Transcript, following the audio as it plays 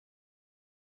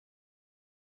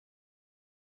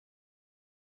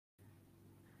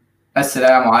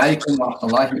Assalamu alaikum wa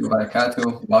rahmatullahi wa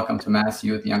barakatuh. Welcome to Mass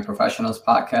Youth Young Professionals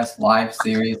Podcast live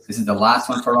series. This is the last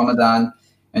one for Ramadan.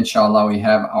 Inshallah, we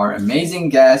have our amazing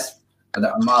guest,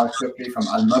 Brother Ammar Shukri from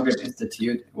Al Maghrib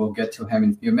Institute. We'll get to him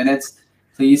in a few minutes.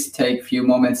 Please take a few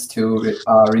moments to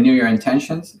renew your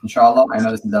intentions. Inshallah, I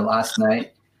know this is the last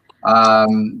night.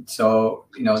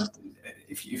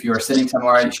 If you are sitting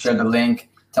somewhere, share the link,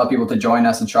 tell people to join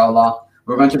us, inshallah.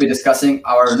 We're going to be discussing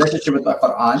our relationship with the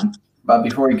Quran. But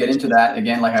before we get into that,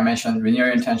 again, like I mentioned, renew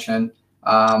your intention.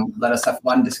 Let us have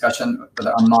one discussion with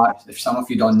Ammar. If some of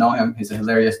you don't know him, he's a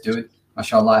hilarious dude.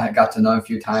 MashaAllah, I got to know him a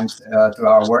few times through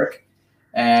our work.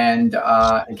 And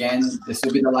again, this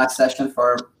will be the last session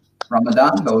for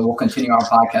Ramadan, but we will continue our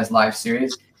podcast live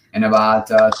series in about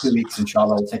 2 weeks,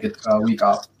 inshallah. We'll take a week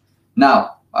off.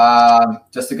 Now,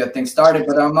 just to get things started,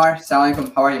 Brother Ammar, Assalamu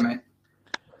alaikum. How are you, man?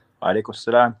 Alaikum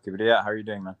salam. Kibriya, how are you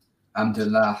doing, man?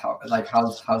 Alhamdulillah.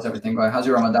 How's everything going? How's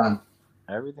your Ramadan?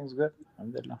 Everything's good.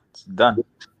 Alhamdulillah. It's done.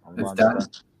 It's done.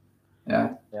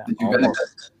 Yeah. Yeah.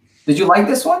 Did you like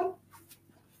this one?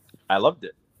 I loved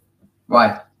it.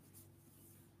 Why?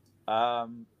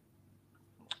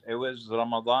 It was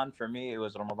Ramadan for me. It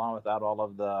was Ramadan without all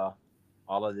of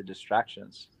the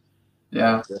distractions.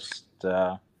 Yeah. Just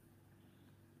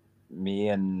me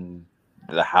and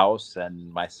the house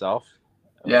and myself.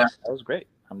 Yeah. That was great.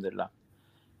 Alhamdulillah.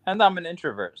 And I'm an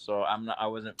introvert, so I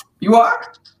wasn't. You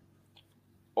are?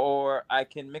 Or I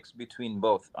can mix between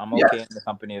both. I'm okay in the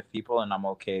company of people, and I'm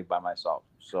okay by myself.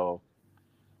 So,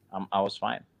 I was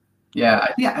fine. Yeah,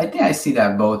 I think I see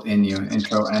that both in you,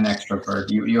 intro and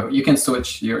extrovert. You can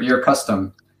switch. You're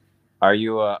custom. Are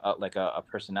you a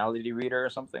personality reader or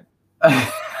something?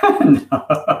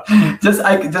 No.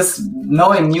 Just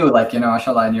knowing you,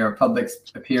 mashallah, in your public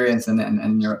appearance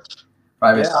and your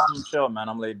private. Yeah, I'm chill, man.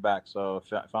 I'm laid back. So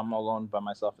if I'm alone by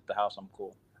myself at the house, I'm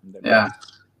cool. Yeah.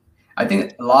 I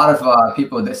think a lot of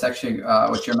people, this actually,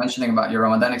 what you're mentioning about your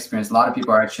Ramadan experience, a lot of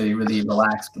people are actually really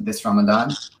relaxed this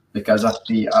Ramadan because of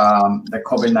the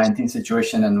COVID-19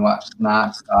 situation and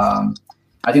whatnot.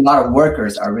 I think a lot of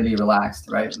workers are really relaxed,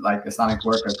 right? Like Islamic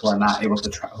workers who are not able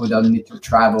to, who don't need to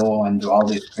travel and do all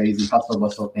these crazy hustle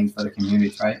bustle things for the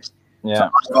communities, right? Yeah.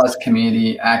 So a lot of us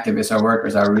community activists or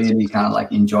workers are really kind of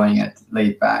like enjoying it,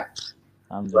 laid back.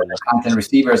 But the content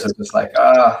receivers are just like,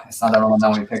 it's not the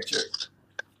Ramadan we pictured.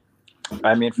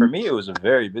 I mean, for me, it was a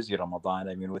very busy Ramadan.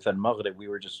 I mean, with Al Maghrib, we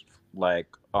were just like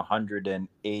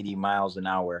 180 miles an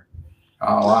hour.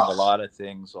 Oh, wow. A lot of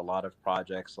things, a lot of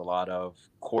projects, a lot of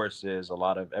courses, a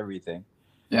lot of everything.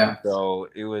 Yeah. So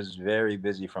it was very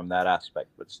busy from that aspect.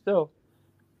 But still,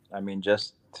 I mean,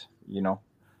 just,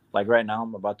 like right now,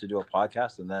 I'm about to do a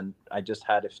podcast. And then I just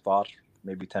had iftar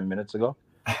maybe 10 minutes ago.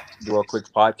 Do a quick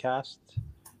podcast.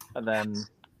 And then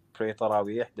pray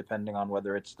Taraweeh, depending on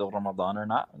whether it's still Ramadan or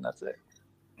not, and that's it.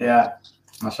 Yeah,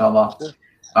 mashallah.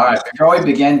 All right, before we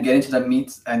begin, get into the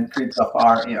meat and creeps of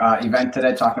our event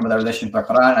today, talking about the relationship with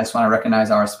the Quran, I just want to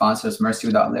recognize our sponsors, Mercy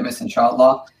Without Limits,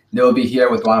 inshallah. They will be here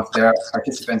with one of their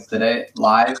participants today,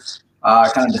 live,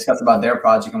 kind of discuss about their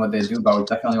project and what they do, but we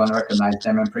definitely want to recognize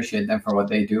them and appreciate them for what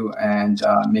they do and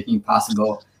making it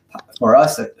possible for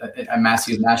us at Mass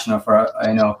Youth National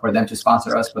for them to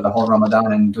sponsor us for the whole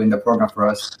Ramadan and doing the program for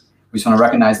us. We just want to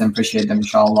recognize them, appreciate them,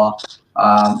 inshallah.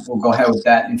 We'll go ahead with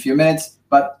that in a few minutes.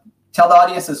 But tell the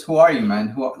audiences, who are you,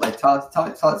 man? Tell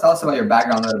us about your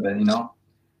background a little bit,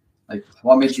 Like,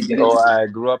 what made you get into it? I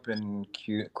grew up in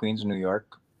Queens, New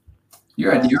York.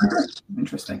 You're a New Yorker?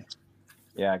 Interesting.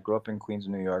 Yeah, I grew up in Queens,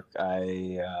 New York.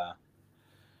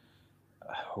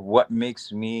 What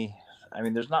makes me... I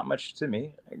mean, there's not much to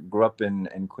me. I grew up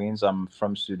in Queens. I'm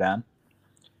from Sudan.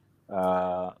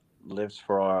 Lived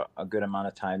for a good amount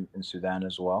of time in Sudan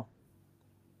as well.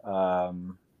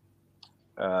 And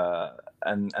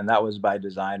that was by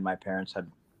design. My parents had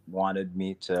wanted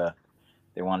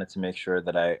they wanted to make sure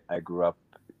that I grew up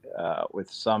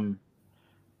with some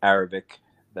Arabic,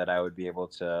 that I would be able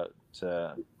to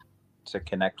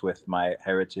connect with my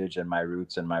heritage and my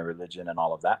roots and my religion and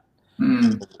all of that.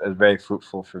 It was very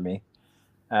fruitful for me.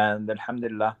 And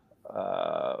alhamdulillah,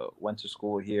 went to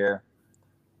school here,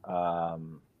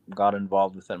 got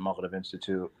involved with the Maghrib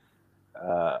Institute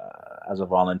as a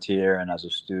volunteer and as a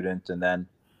student, and then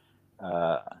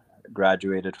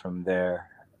graduated from there,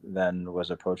 then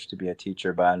was approached to be a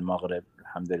teacher by Al Maghrib,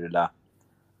 alhamdulillah.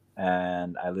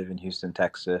 And I live in Houston,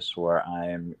 Texas, where I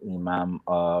am Imam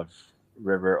of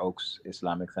River Oaks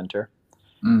Islamic Center.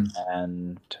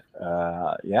 And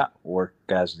work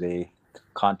as the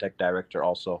contact director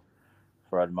also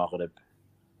for Al Maghrib.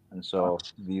 And so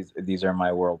these are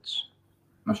my worlds.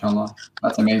 MashaAllah.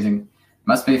 That's amazing.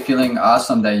 Must be feeling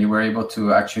awesome that you were able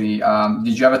to actually.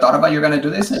 Did you ever thought about you're going to do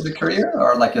this as a career,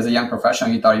 or like as a young professional,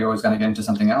 you thought you were always going to get into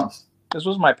something else? This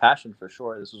was my passion for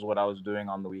sure. This is what I was doing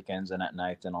on the weekends and at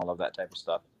night and all of that type of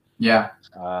stuff. Yeah.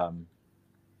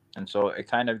 And so it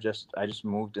kind of I just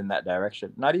moved in that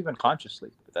direction, not even consciously,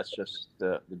 but that's just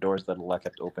the doors that Allah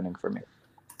kept opening for me.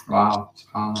 Wow.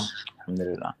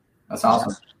 Alhamdulillah. That's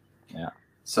awesome. Yeah.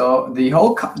 So the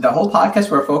whole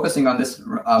podcast we're focusing on this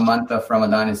month of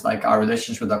Ramadan is like our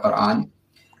relationship with the Quran.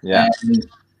 Yeah.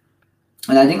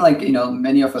 And I think like,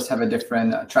 many of us have a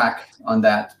different track on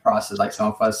that process. Like some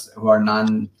of us who are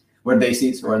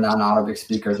we're non-Arabic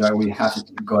speakers, right? We have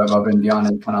to go above and beyond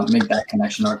and kind of make that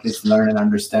connection, or at least learn and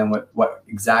understand what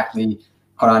exactly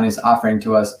Quran is offering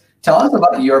to us. Tell us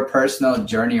about your personal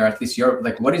journey, or at least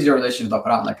what is your relationship with the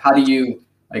Quran? Like, how do you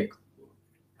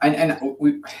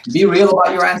be real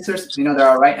about your answers. There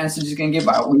are right answers you can give,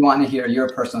 but we want to hear your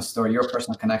personal story, your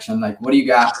personal connection. Like, what do you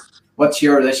got? What's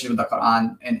your relationship with the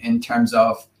Quran in terms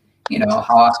of,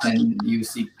 how often you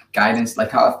seek guidance?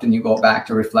 Like, how often you go back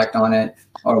to reflect on it?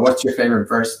 Or what's your favorite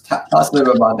verse? Tell us a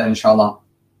little bit about that, inshallah.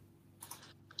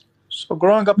 So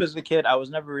growing up as a kid, I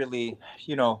was never really,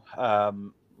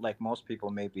 like most people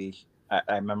maybe,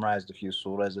 I memorized a few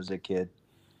surahs as a kid.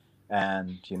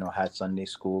 And had Sunday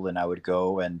school, and I would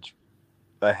go, and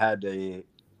I had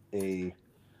I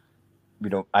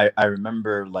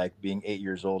remember like being 8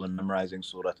 years old and memorizing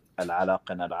Surah Al-Alaq,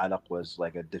 and Al-Alaq was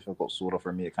like a difficult surah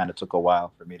for me. It kind of took a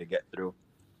while for me to get through.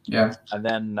 Yeah. And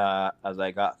then as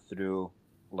I got through,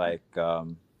 like,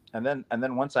 and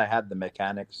then once I had the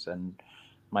mechanics, and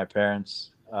my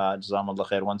parents, Jazakumullah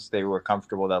khair, once they were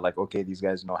comfortable that like, okay, these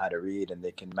guys know how to read and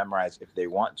they can memorize if they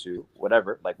want to,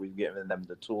 whatever, like we've given them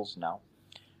the tools now.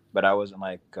 But I wasn't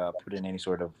like put in any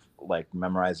sort of like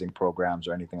memorizing programs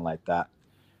or anything like that.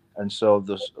 And so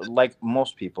like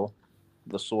most people,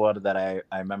 the surah that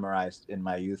I memorized in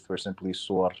my youth were simply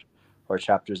surah or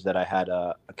chapters that I had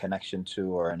a connection to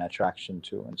or an attraction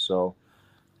to. And so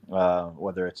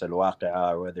whether it's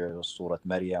Al-Waqi'ah, or whether it was Surah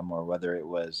Maryam, or whether it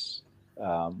was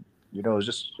it was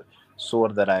just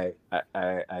surah that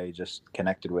I just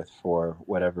connected with for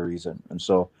whatever reason. And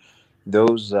so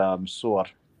those surah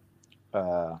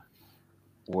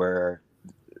were,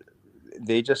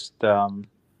 they just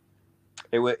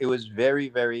it was very,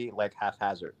 very like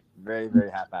haphazard, very,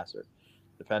 very haphazard,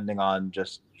 depending on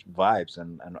just vibes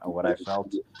and what I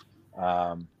felt.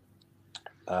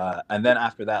 And then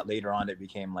after that, later on, it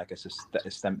became like a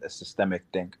systemic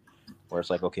thing, where it's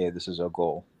like, okay, this is a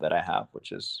goal that I have,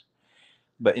 which is.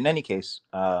 But in any case,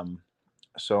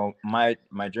 so my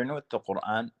journey with the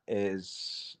Quran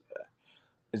is,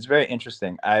 it's very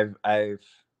interesting. I've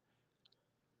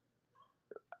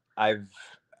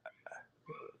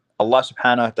Allah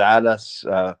subhanahu wa ta'ala's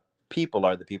people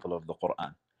are the people of the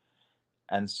Quran.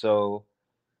 And so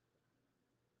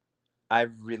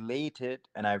I've related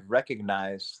and I've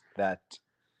recognized that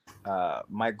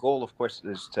my goal, of course,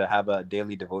 is to have a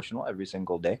daily devotional every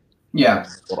single day. Yeah.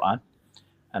 Quran.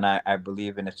 And I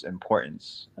believe in its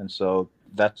importance. And so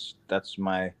that's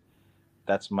my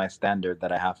standard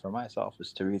that I have for myself,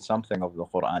 is to read something of the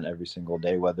Quran every single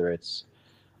day, whether it's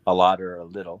a lot or a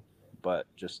little, but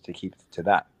just to keep to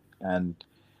that. And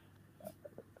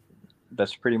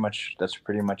that's pretty much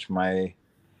my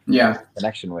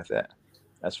connection with it.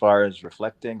 As far as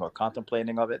reflecting or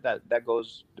contemplating of it, that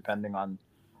goes depending on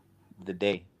the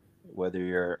day,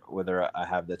 whether I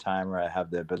have the time or I have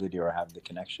the ability or I have the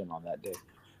connection on that day.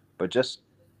 But just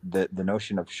the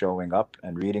notion of showing up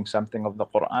and reading something of the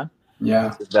Quran,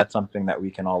 that's something that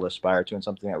we can all aspire to and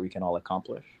something that we can all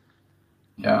accomplish.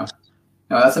 Yeah.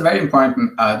 No, that's a very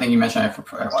important thing you mentioned.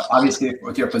 Obviously,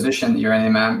 with your position, you're an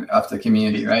imam of the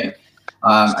community, right?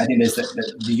 I think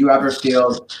do you ever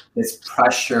feel this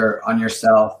pressure on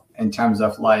yourself in terms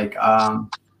of like,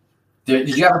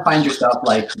 did you ever find yourself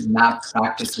like not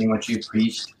practicing what you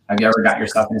preached? Have you ever got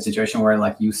yourself in a situation where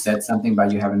like you said something but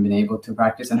you haven't been able to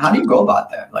practice? And how do you go about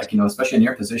that? Like, especially in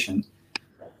your position,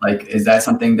 like, is that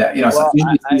something that, Well,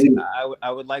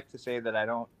 I would like to say that I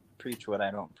don't preach what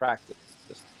I don't practice.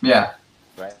 Yeah.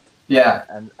 Right. Yeah.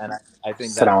 And I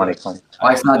think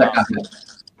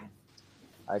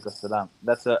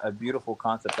that's a beautiful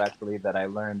concept actually that I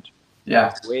learned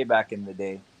way back in the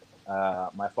day.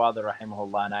 My father,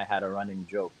 rahimahullah, and I had a running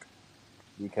joke,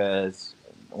 because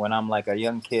when I'm like a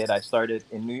young kid, I started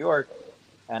in New York,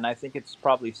 and I think it's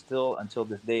probably still until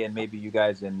this day, and maybe you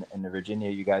guys in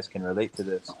Virginia, you guys can relate to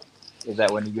this, is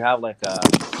that when you have like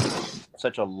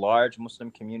such a large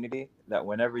Muslim community, that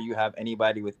whenever you have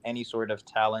anybody with any sort of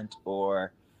talent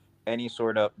or any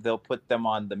sort of, they'll put them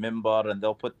on the mimbar and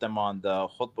they'll put them on the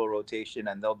khutbah rotation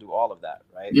and they'll do all of that,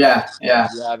 right? Yeah, yeah.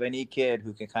 If you have any kid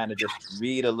who can kind of just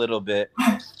read a little bit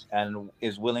and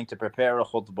is willing to prepare a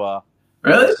khutbah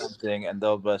Really? or something, and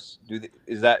they'll just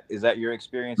is that your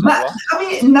experience as Not, well?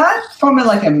 I mean, not from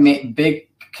like a big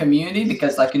community,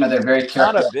 because like, they're very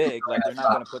careful. Not a big, like they're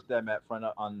not going to put them at front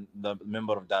on the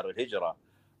member of Darul Hijrah,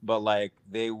 but like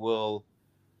they will,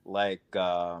 like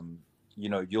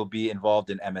you'll be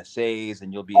involved in MSAs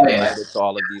and you'll be invited to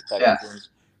all of these types of things.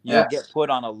 You'll get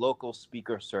put on a local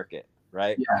speaker circuit,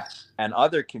 right? Yeah. And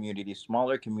other communities,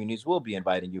 smaller communities, will be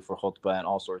inviting you for khutbah and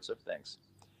all sorts of things.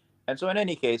 And so in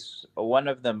any case, one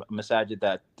of the masajid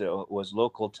that was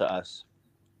local to us,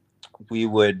 we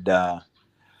would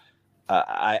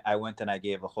I went and I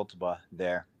gave a khutbah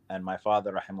there, and my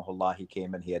father, rahimahullah, he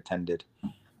came and he attended,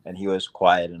 and he was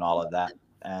quiet and all of that.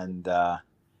 And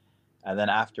then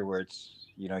afterwards,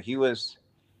 he was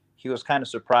kind of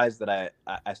surprised that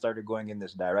I started going in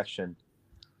this direction.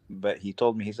 But he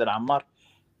told me, he said, Ammar,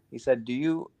 he said, do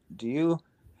you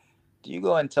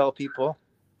go and tell people,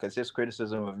 because his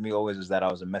criticism of me always is that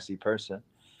I was a messy person.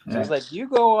 So he's like, do you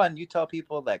go and you tell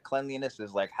people that cleanliness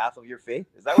is like half of your faith?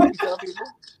 Is that what you tell people?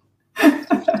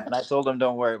 And I told him,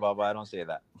 don't worry, Baba, I don't say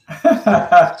that.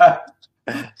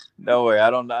 No way, I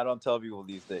don't tell people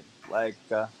these things. Like,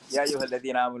 Ya ayyuha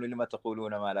alladhina amanu lima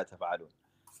taquluna ma la taf'alun.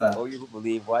 Oh, you who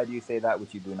believe, why do you say that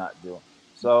which you do not do?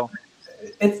 So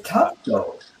it's tough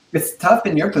though. It's tough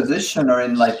in your position, or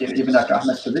in like even Dr.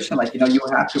 Ahmed's position. Like, you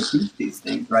have to preach these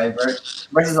things, right?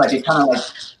 Versus like it kind of like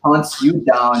hunts you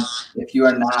down if you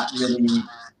are not really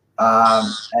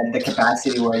at the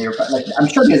capacity where you're like. I'm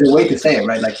sure there's a way to say it,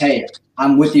 right? Like, hey,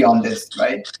 I'm with you on this,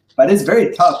 right? But it's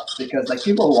very tough because like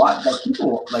people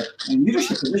in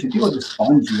leadership position, people just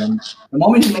sponge you, and the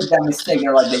moment you make that mistake,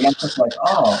 they're like, the youngsters like,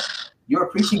 oh, you're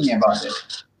preaching me about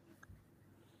this.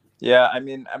 Yeah, I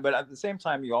mean, but at the same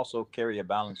time, you also carry a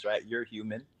balance, right? You're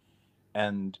human,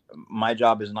 and my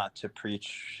job is not to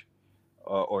preach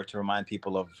or to remind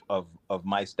people of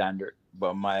my standard,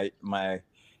 but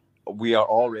we are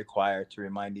all required to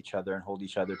remind each other and hold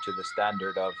each other to the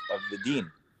standard of the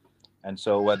deen. And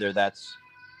so whether that's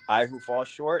I who fall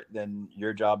short, then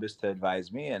your job is to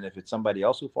advise me, and if it's somebody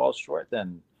else who falls short,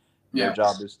 then your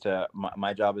job is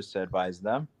my job is to advise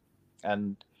them.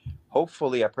 And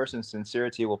hopefully a person's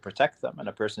sincerity will protect them and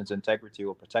a person's integrity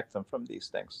will protect them from these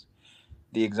things.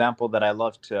 The example that I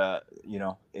love to,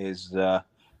 is the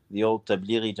old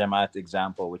Tablighi Jamaat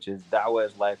example, which is da'wah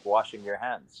is like washing your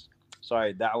hands.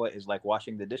 Sorry, da'wah is like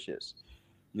washing the dishes.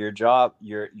 Your job,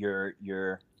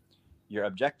 your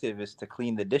objective is to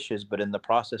clean the dishes, but in the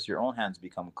process, your own hands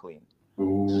become clean.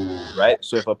 Ooh. Right?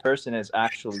 So if a person is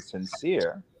actually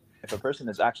sincere,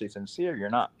 you're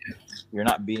not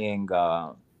being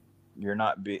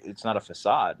it's not a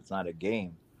facade, it's not a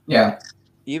game. Yeah.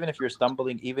 Even if you're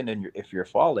stumbling, if you're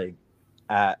falling,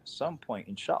 at some point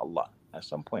inshallah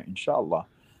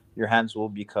your hands will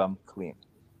become clean.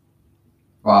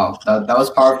 Wow, that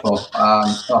was powerful.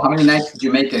 So how many nights did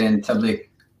you make it in Tabligh?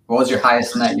 What was your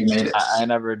highest night you made it? I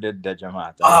never did the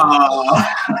Jamaat.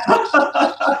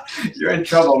 You're in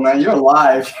trouble, man. You're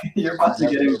live. You're about to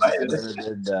get invited. I never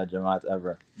did Jamaat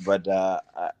ever. But,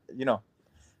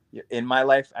 in my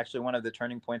life, actually, one of the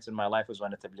turning points in my life was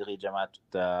when the Tablighi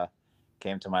Jamaat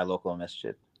came to my local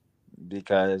masjid,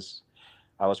 because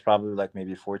I was probably like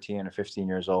maybe 14 or 15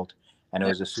 years old, and it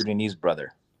was a Sudanese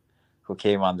brother who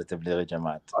came on the Tablighi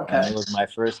Jamaat. Okay. And it was my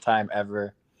first time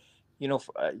ever. You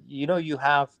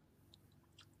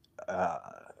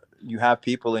have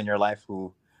people in your life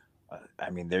who,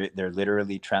 they're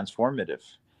literally transformative.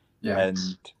 Yeah. And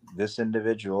this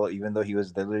individual, even though he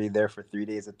was literally there for 3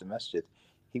 days at the masjid,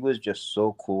 he was just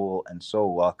so cool and so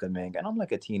welcoming. And I'm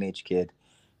like a teenage kid,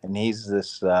 and he's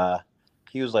this.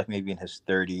 He was like maybe in his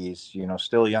 30s,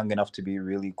 still young enough to be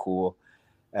really cool,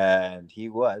 and he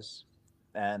was.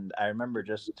 And I remember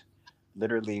just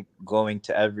literally going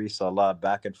to every salah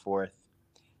back and forth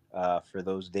for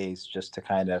those days, just to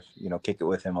kind of kick it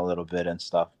with him a little bit and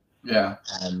stuff. Yeah.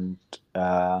 And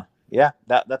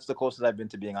that's the closest I've been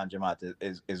to being on Jamaat,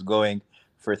 is going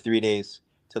for 3 days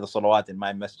to the salawat in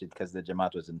my masjid because the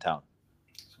Jamaat was in town.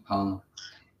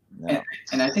 Yeah.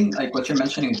 And I think like what you're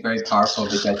mentioning is very powerful,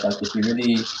 because like if you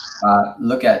really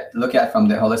look at from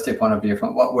the holistic point of view,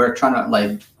 from what we're trying to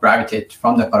like gravitate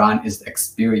from the Quran is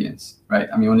experience, right?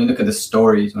 I mean, when you look at the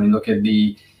stories, when you look at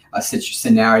the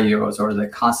scenarios or the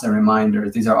constant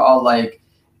reminders, these are all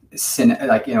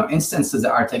instances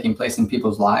that are taking place in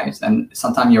people's lives, and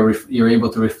sometimes you're able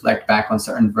to reflect back on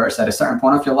certain verse at a certain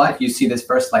point of your life. You see this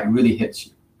verse like really hits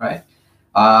you, right?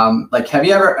 Like, have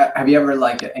you ever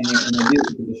like in your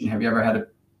leadership position, have you ever had an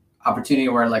opportunity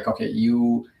where like, okay,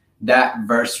 that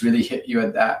verse really hit you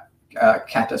at that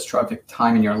catastrophic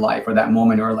time in your life, or that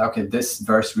moment where like, okay, this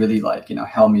verse really like,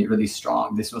 held me really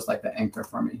strong. This was like the anchor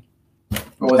for me.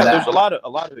 What was that? There's a lot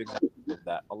of examples of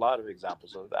that. A lot of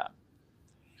examples of that.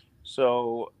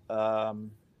 So,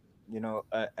 an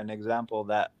example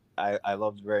that I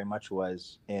loved very much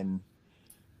was in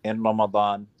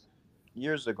Ramadan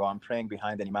years ago. I'm praying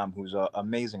behind an imam who's an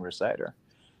amazing reciter,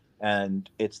 and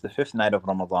it's the 5th night of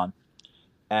Ramadan,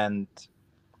 and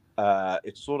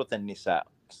it's Surah An-Nisa.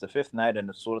 It's the 5th night, and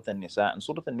it's Surah An-Nisa. And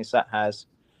Surah An-Nisa has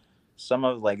some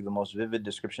of like the most vivid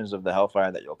descriptions of the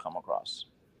hellfire that you'll come across.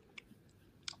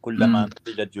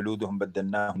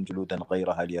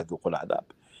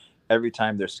 Every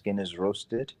time their skin is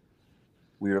roasted,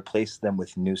 we replace them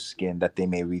with new skin that they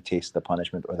may retaste the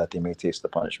punishment, or that they may taste the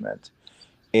punishment.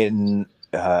 In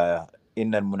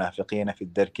المنافقين في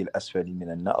الدرك الأسفل من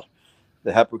النار.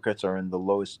 The hypocrites are in the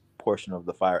lowest portion of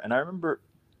the fire. And I remember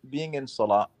being in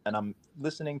Salah, and I'm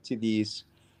listening to these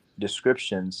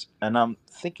descriptions, and I'm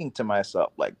thinking to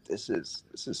myself, like, this is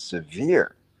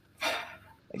severe.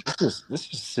 Like, this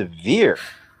is severe,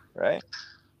 right?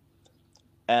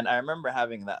 And I remember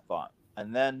having that thought.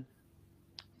 And then,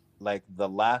 like, the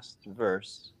last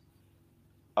verse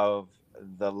of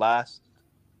the last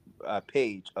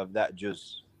page of that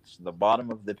juz, so the bottom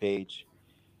of the page,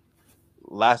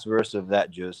 last verse of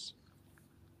that juz,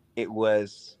 it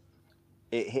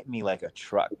hit me like a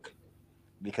truck,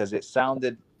 because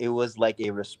it was like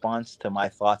a response to my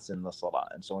thoughts in the salah.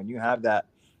 And so when you have that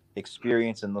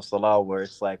experience in the salah where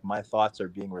it's like my thoughts are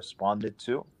being responded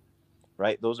to,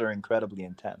 right, those are incredibly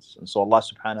intense. And so Allah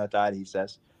subhanahu wa ta'ala, he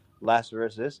says, last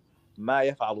verse is, مَا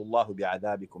يَفْعَلُ اللَّهُ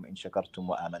بِعَذَابِكُمْ إِن شَكَرْتُمْ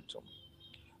وَآمَنْتُمْ.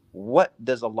 What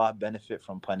does Allah benefit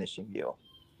from punishing you?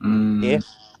 If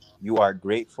you are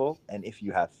grateful and if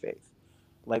you have faith.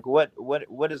 Like, what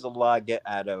does Allah get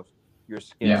out of your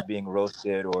skins being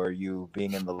roasted, or you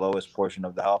being in the lowest portion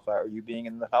of the hellfire, or you being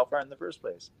in the hellfire in the first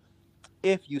place?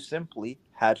 If you simply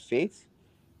had faith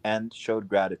and showed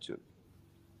gratitude.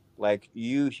 Like,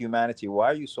 you, humanity,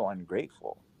 why are you so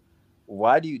ungrateful?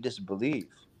 Why do you disbelieve?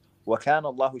 وَكَانَ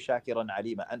اللَّهُ شَاكِرًا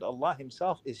عَلِيمًا. And Allah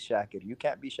himself is shakir. You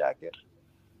can't be shakir.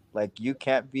 Like, you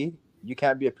can't be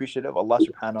appreciative. Allah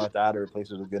subhanahu wa ta'ala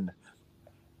replaces with goodness.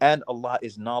 And Allah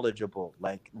is knowledgeable.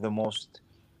 Like, the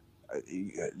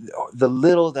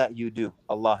little that you do,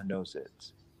 Allah knows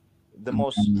it. The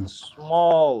most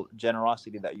small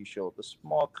generosity that you show, the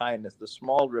small kindness, the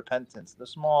small repentance, the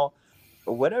small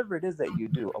whatever it is that you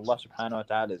do, Allah subhanahu wa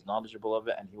ta'ala is knowledgeable of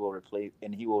it, and he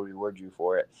will reward you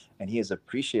for it, and he is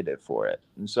appreciative for it.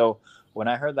 And so when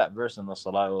I heard that verse in the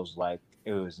salah,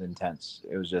 it was intense.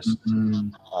 It was just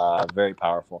very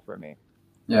powerful for me.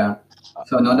 Yeah,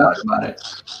 so no doubt about it.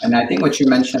 And I think what you're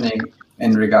mentioning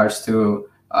in regards to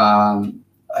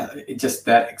just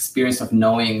that experience of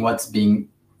knowing what's being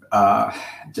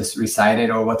just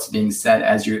recited, or what's being said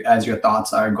as your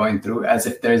thoughts are going through, as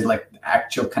if there's like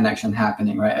actual connection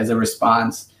happening, right? As a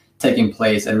response taking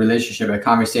place, a relationship, a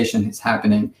conversation is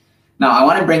happening. Now, I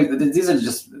want to bring, these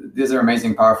are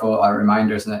amazing, powerful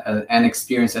reminders and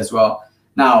experience as well.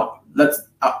 Now,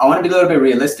 I want to be a little bit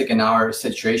realistic in our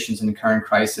situations in the current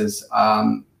crisis.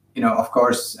 Of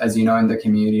course, as you know, in the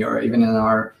community, or even in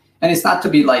and it's not to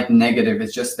be like negative,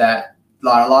 it's just that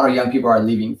a lot of young people are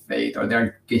leaving faith, or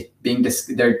they're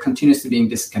continuously being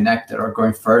disconnected or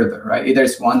going further, right? Either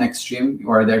it's one extreme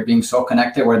where they're being so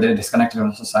connected where they're disconnected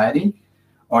from society,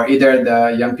 or either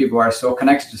the young people are so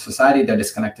connected to society they're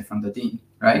disconnected from the deen,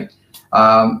 right?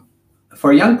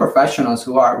 For young professionals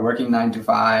who are working 9 to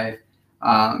 5,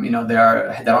 they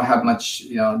don't have much,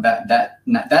 that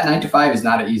 9 to 5 is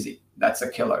not easy. That's a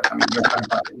killer. I mean, you're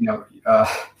talking about,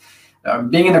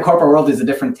 being in the corporate world is a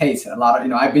different taste.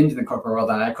 I've been to the corporate world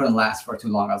and I couldn't last for too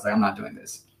long. I was like, I'm not doing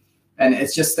this. And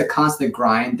it's just a constant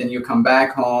grind. Then you come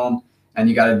back home and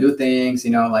you got to do things,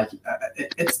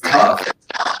 it's tough.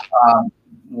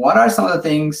 What are some of the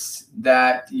things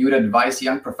that you would advise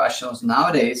young professionals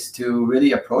nowadays to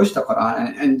really approach the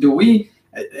Quran? And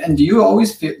do you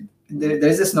always feel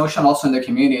there's this notion also in the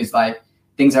community is like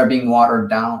things are being watered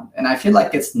down, and I feel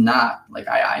like it's not. Like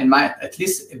at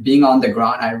least being on the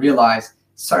ground, I realize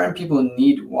certain people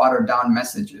need watered down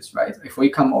messages, right? If we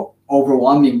come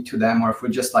overwhelming to them, or if we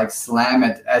just like slam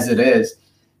it as it is,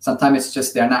 sometimes it's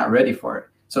just they're not ready for it.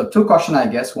 So 2 questions, I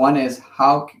guess. One is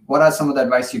what are some of the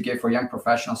advice you give for young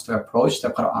professionals to approach the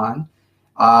Quran,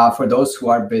 for those who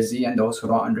are busy and those who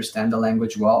don't understand the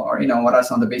language well, or what are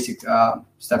some of the basic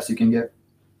steps you can give?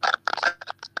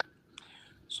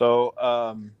 So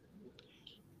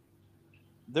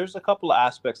there's a couple of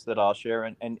aspects that I'll share,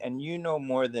 and you know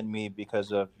more than me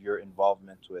because of your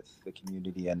involvement with the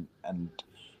community and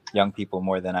young people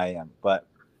more than I am. But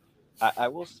I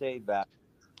will say that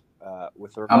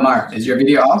with regards Ammar, is your to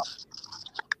video off?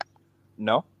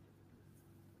 no,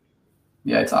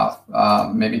 Yeah, it's off.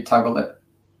 Maybe toggle it.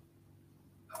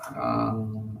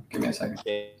 Give me a second.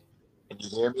 can you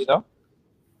hear me though?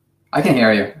 I can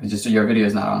hear you. It's just your video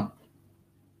is not on.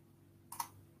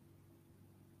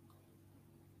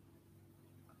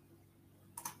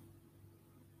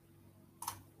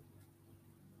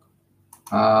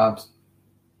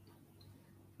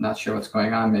 Not sure what's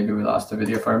going on. Maybe we lost the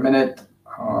video for a minute.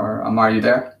 Or Ammar, are you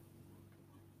there?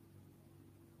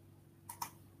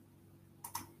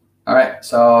 All right.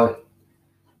 So,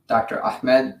 Dr.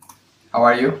 Ahmed, how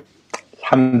are you?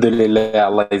 Alhamdulillah,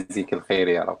 Allah يجزيك الخير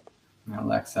يا رب.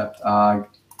 I'll accept. All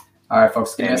right,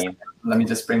 folks. Give me a second. Let me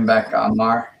just bring back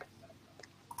Ammar.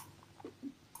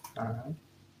 All right.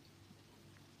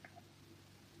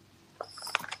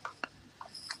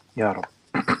 يا رب.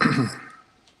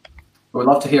 We'd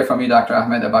love to hear from you, Dr.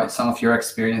 Ahmed, about some of your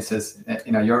experiences,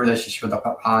 your relationship with the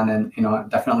Quran,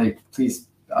 and, definitely please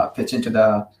pitch into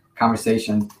the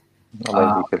conversation.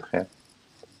 Allah يجزيك الخير.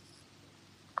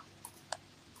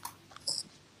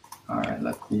 All right,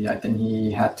 let's see. I think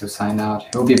he had to sign out.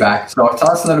 He'll be back. So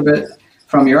tell us a little bit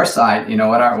from your side,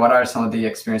 what are some of the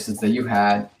experiences that you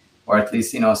had, or at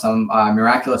least, some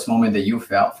miraculous moment that you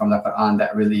felt from the Quran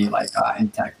that really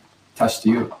touched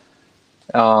you.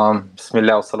 بسم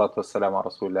الله والصلاة والسلام على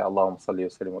رسول الله اللهم صل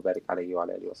وسلم وبارك عليه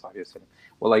وعلى آله وصحبه وسلم.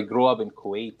 Well, I grew up in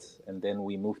Kuwait and then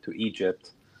we moved to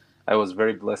Egypt. I was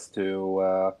very blessed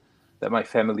to that my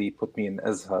family put me in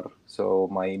Azhar. So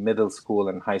my middle school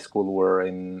and high school were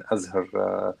in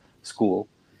Azhar school.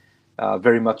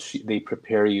 Very much they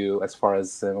prepare you as far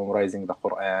as memorizing the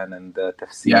Quran and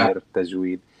tafsir,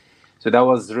 tajweed. So that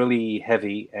was really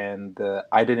heavy and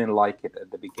I didn't like it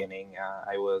at the beginning.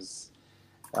 I was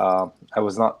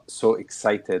not so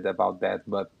excited about that,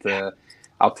 but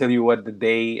I'll tell you what, the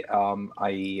day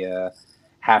I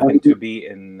happened to be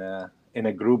in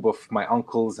a group of my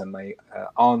uncles and my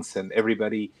aunts and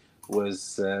everybody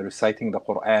was reciting the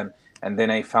Quran, and then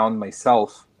I found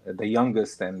myself the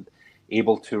youngest and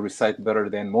able to recite better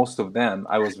than most of them.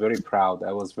 I was very proud.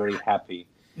 I was very happy.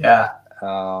 Yeah.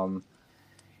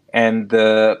 And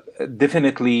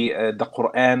definitely the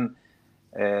Quran.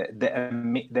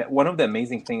 One of the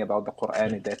amazing thing about the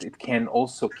Quran is that it can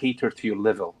also cater to your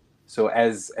level. So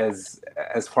as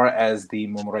far as the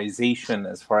memorization,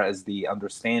 as far as the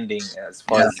understanding, as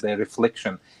far as the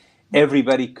reflection,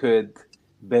 everybody could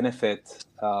benefit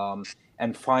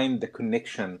and find the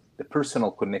connection, the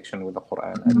personal connection with the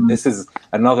Quran. And this is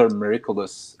another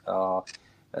miraculous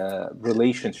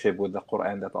relationship with the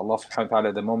Quran, that Allah subhanahu wa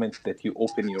ta'ala, the moment that you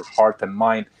open your heart and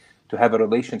mind to have a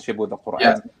relationship with the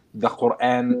Quran, the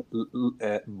Quran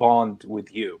bond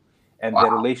with you, and the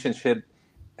relationship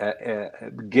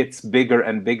gets bigger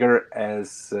and bigger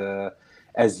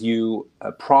as you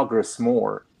progress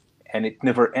more, and it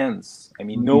never ends. I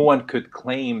mean, no one could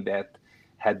claim that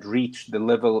had reached the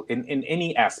level in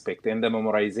any aspect, in the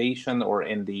memorization or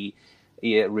in the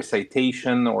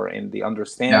recitation or in the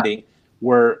understanding,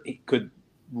 where it could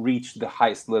reach the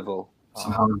highest level.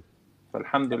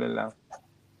 Alhamdulillah.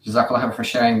 Jazakallah for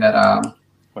sharing that.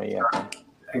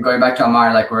 And going back to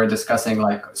Ammar, like we were discussing,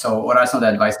 so what are some of the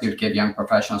advice you'd give young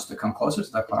professionals to come closer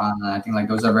to the Quran? And I think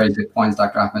those are very good points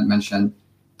Dr. Ahmed mentioned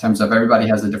in terms of everybody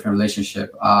has a different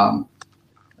relationship.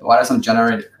 What are some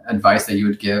general advice that you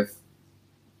would give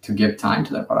to give time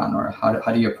to the Quran, or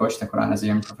how do you approach the Quran as a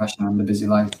young professional in the busy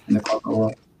life in the corporate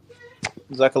world?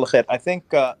 Jazakallah khair. I think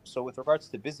so. With regards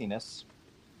to busyness,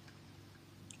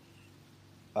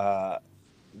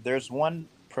 there's one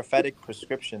prophetic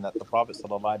prescription that the Prophet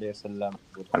ﷺ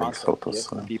would constantly give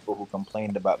to people who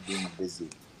complained about being busy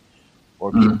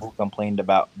or people who complained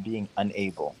about being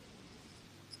unable.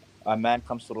 A man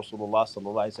comes to Rasulullah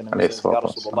ﷺ and says, Ya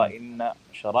Rasulullah, inna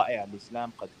shara'i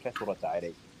al-Islam qad kathurat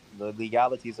alayk. The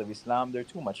legalities of Islam, they're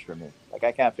too much for me.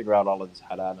 I can't figure out all of this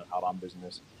halal and haram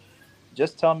business.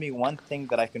 Just tell me one thing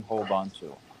that I can hold on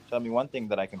to. Tell me one thing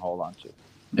that I can hold on to.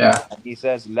 Yeah. And he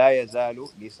says, لا يزال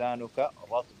لسانك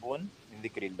رطب من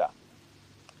ذكر الله.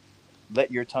 Let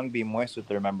your tongue be moist with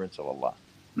the remembrance of Allah.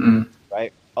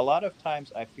 Right? A lot of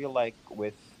times I feel like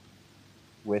with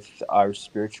our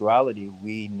spirituality,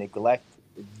 we neglect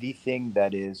the thing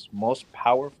that is most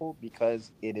powerful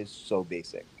because it is so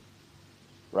basic.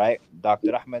 Right?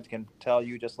 Dr. Ahmed can tell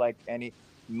you, just like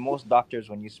most doctors,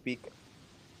 when you speak,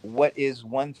 what is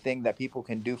one thing that people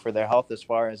can do for their health as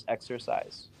far as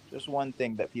exercise? Just one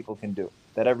thing that people can do,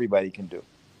 that everybody can do.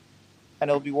 And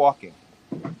it'll be walking.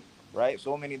 right?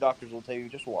 So many doctors will tell you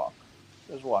just walk.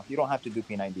 Just walk. You don't have to do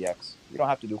P90X. You don't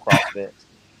have to do CrossFit.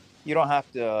 You don't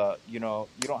have to, you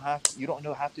don't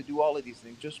know have to do all of these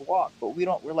things. Just walk. But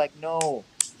we're like, no,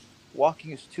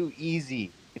 walking is too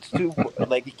easy. It's too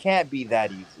like it can't be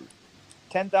that easy.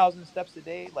 10,000 steps a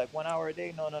day, like 1 hour a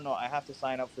day. No. I have to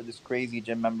sign up for this crazy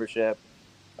gym membership.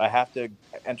 I have to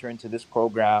enter into this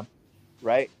program,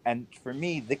 right? And for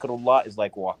me, dhikrullah is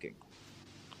like walking,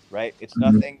 right? It's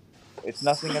nothing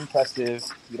impressive.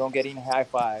 You don't get any high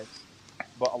fives.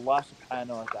 But Allah subhanahu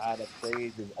wa ta'ala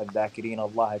praises al-dhakirin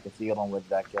Allah kathiran wa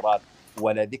al-dhakirat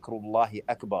wa la dhikrullahi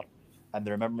akbar. And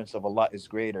the remembrance of Allah is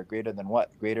greater than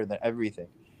what? Greater than everything.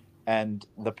 And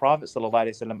the Prophet sallallahu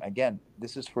alaihi wasallam, again,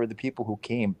 this is for the people who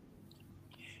came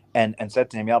and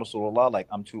said to him, Ya Rasulullah, like,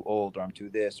 I'm too old, or I'm too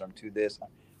this, or I'm too this.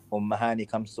 Hani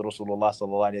comes to Rasulullah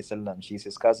sallallahu alaihi wasallam. She's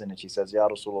his cousin, and she says, Ya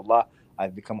Rasulullah,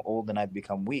 I've become old and I've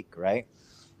become weak, right?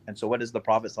 And so what does the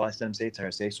Prophet sallallahu alaihi wasallam say to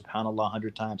her? Say Subhanallah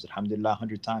 100 times, Alhamdulillah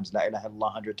 100 times, La ilaha illallah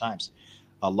 100 times,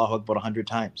 Allahu Akbar 100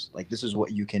 times. Like, this is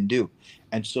what you can do.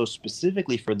 And so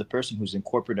specifically for the person who's in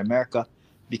corporate America,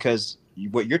 because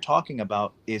what you're talking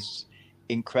about is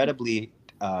incredibly,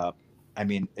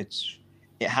 it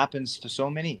happens to so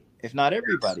many, if not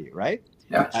everybody, right?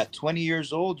 Yeah. At 20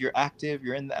 years old, you're active,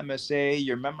 you're in the MSA,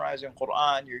 you're memorizing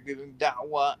Quran, you're giving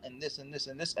da'wah and this and this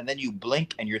and this, and then you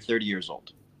blink and you're 30 years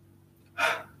old,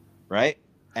 right?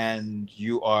 And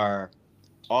you are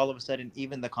all of a sudden,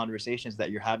 even the conversations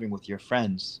that you're having with your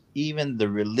friends, even the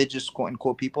religious quote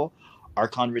unquote people, our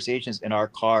conversations in our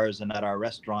cars and at our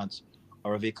restaurants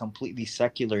are of a completely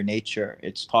secular nature.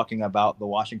 It's talking about the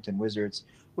Washington Wizards,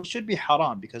 which should be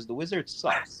haram because the Wizards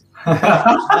suck.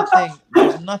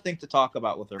 There's nothing to talk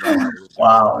about with the Wizards.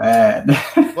 Wow, man.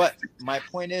 But my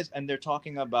point is, and they're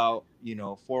talking about,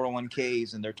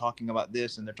 401ks, and they're talking about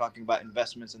this, and they're talking about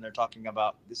investments, and they're talking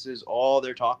about, this is all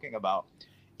they're talking about.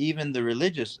 Even the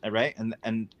religious, right?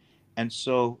 And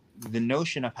so the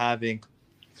notion of having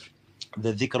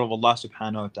the dhikr of Allah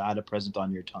subhanahu wa ta'ala present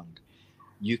on your tongue.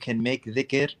 You can make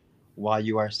dhikr while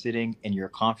you are sitting in your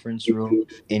conference room,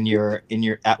 in your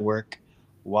at work,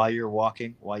 while you're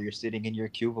walking, while you're sitting in your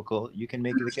cubicle. You can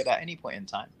make dhikr at any point in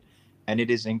time, and it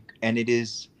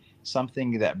is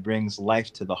something that brings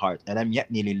life to the heart. أَلَمْ يَأْنِ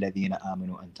لِلَّذِينَ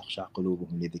آمَنُوا أَن تَخْشَعَ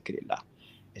قُلُوبُهُم لِذِكْرِ اللَّهِ.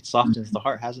 It softens the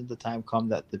heart. Hasn't the time come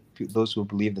that those who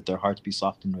believe that their hearts be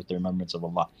softened with the remembrance of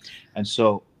Allah? And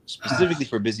so specifically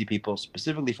for busy people,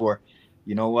 specifically for,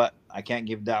 you know what, I can't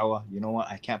give da'wah, you know what,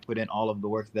 I can't put in all of the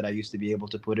work that I used to be able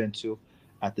to put into.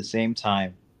 At the same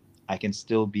time, I can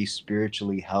still be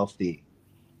spiritually healthy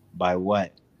by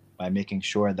what? By making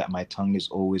sure that my tongue is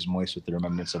always moist with the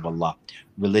remembrance of Allah.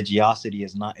 Religiosity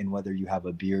is not in whether you have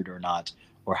a beard or not,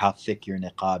 or how thick your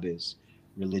niqab is.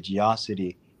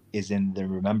 Religiosity is in the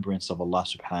remembrance of Allah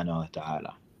subhanahu wa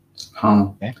ta'ala.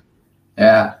 Okay?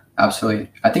 Yeah,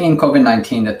 absolutely. I think in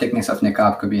COVID-19, the thickness of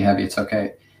niqab could be heavy. It's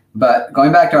okay. But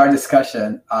going back to our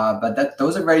discussion,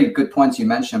 those are very good points you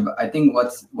mentioned. But I think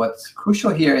what's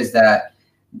crucial here is that,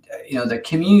 the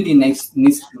community needs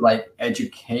to like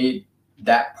educate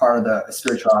that part of the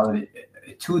spirituality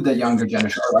to the younger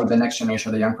generation, or like the next generation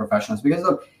of the young professionals. Because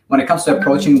look, when it comes to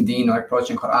approaching Deen or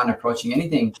approaching Quran, approaching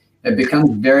anything, it becomes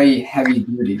very heavy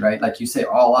duty, right? Like you say,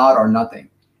 all out or nothing.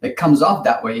 It comes off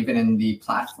that way, even in the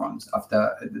platforms of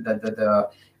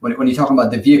when you talk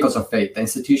about the vehicles of faith, the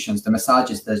institutions, the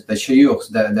masajid, the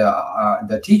shuyukh,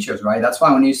 the teachers, right? That's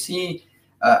why when you see,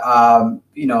 the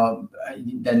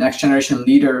next generation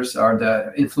leaders or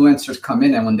the influencers come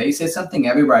in, and when they say something,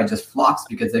 everybody just flocks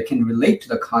because they can relate to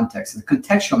the context, the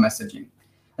contextual messaging.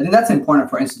 I think that's important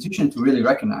for institutions to really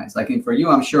recognize. Like for you,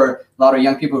 I'm sure a lot of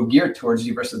young people who geared towards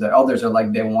you versus the elders are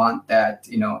like, they want that,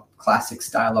 classic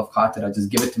style of khatira, just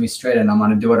give it to me straight and I'm going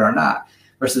to do it or not.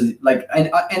 Versus like, and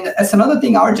that's another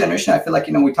thing, our generation, I feel like,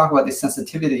 we talk about these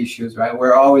sensitivity issues, right?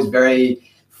 We're always very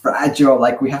fragile,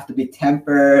 like we have to be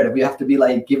tempered, we have to be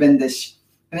like given this.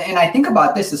 And I think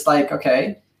about this, it's like,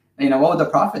 okay, what would the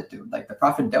Prophet do? Like the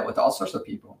Prophet dealt with all sorts of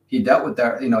people. He dealt with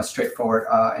the, straightforward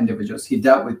individuals. He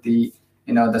dealt with the,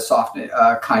 the soft,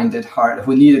 kinded heart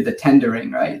who needed the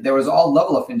tendering, right? There was all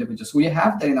level of individuals. We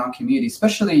have that in our community,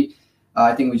 especially,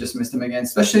 I think we just missed him again,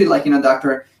 especially like,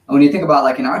 Doctor, when you think about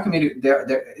like in our community,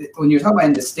 when you're talking about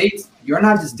in the States, you're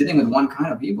not just dealing with one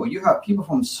kind of people. You have people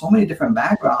from so many different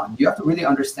backgrounds. You have to really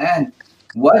understand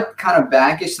what kind of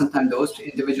baggage sometimes those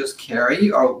individuals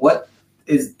carry, or what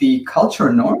is the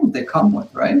cultural norm they come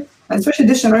with, right? And especially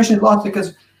this generation is lost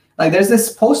because like there's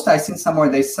this post I seen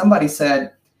somewhere, somebody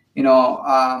said,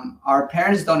 our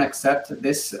parents don't accept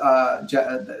this,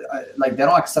 like they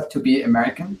don't accept to be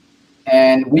American,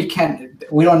 and we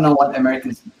don't know what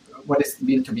Americans what is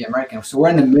mean to be American. So we're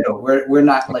in the middle. We're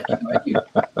not like,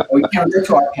 we can't relate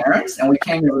to our parents, and we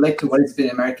can't even relate to what has been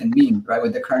American mean, right,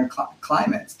 with the current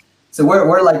climate. So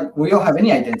we're like, we don't have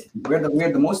any identity. We're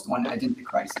the most one identity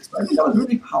crisis. But I think that was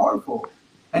really powerful,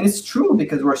 and it's true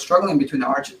because we're struggling between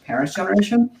our parents'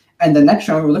 generation and the next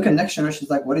generation. We look at next generation,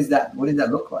 like, what is that? What does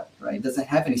that look like? Right? It doesn't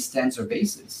have any stands or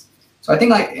bases. So I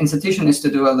think like institution needs to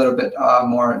do a little bit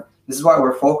more. This is why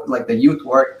we're focused, like the youth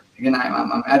work. Again,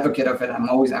 I'm an advocate of it. I'm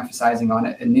always emphasizing on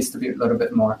it. It needs to be a little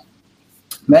bit more.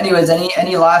 But anyways,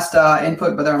 any last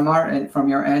input, Brother Ammar, and from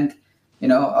your end,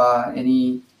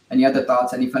 any other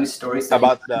thoughts? Any funny stories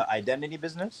about the identity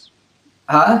business?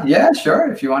 Yeah,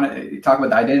 sure. If you want to talk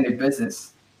about the identity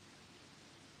business.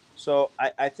 So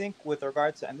I think with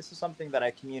regards to, and this is something that I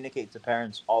communicate to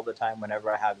parents all the time whenever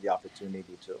I have the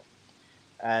opportunity to.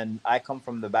 And I come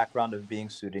from the background of being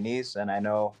Sudanese, and I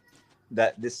know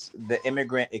that the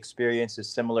immigrant experience is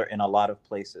similar in a lot of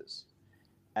places.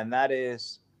 And that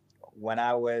is, when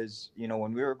I was,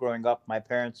 when we were growing up, my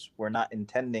parents were not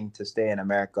intending to stay in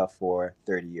America for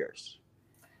 30 years.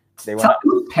 They were not.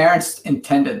 Parents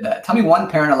intended that. Tell me one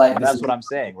parent like this. That's what I'm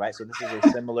saying, right? So this is a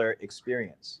similar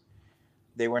experience.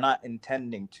 They were not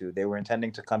intending to. They were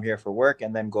intending to come here for work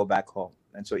and then go back home.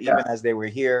 And so even as they were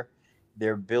here,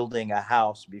 they're building a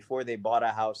house. Before they bought a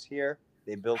house here,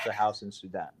 they built a house in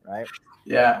Sudan, right?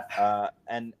 Yeah.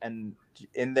 And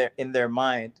in their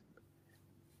mind,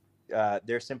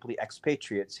 they're simply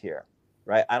expatriates here,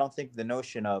 right? I don't think the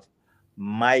notion of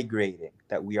migrating,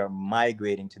 that we are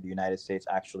migrating to the United States,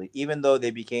 actually, even though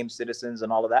they became citizens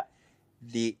and all of that,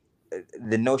 the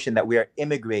notion that we are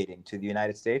immigrating to the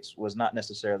United States was not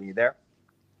necessarily there.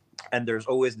 And there's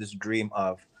always this dream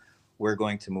of, we're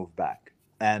going to move back.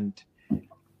 And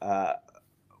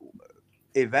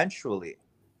eventually,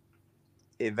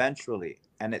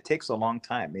 and it takes a long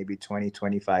time, maybe 20,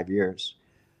 25 years,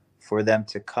 for them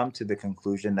to come to the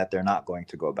conclusion that they're not going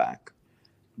to go back.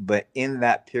 But in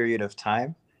that period of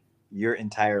time, your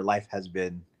entire life has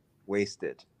been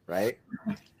wasted, right?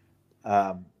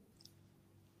 And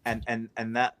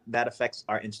that affects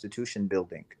our institution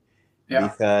building,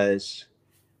 because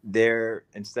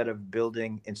instead of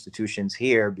building institutions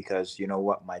here, because you know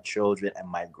what, my children and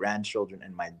my grandchildren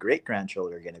and my great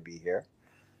grandchildren are going to be here.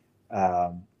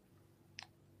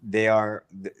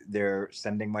 They're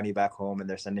sending money back home, and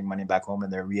they're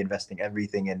reinvesting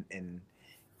everything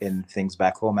in things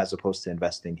back home, as opposed to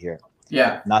investing here.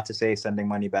 Yeah. Not to say sending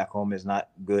money back home is not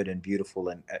good and beautiful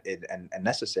and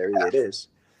necessary. It is,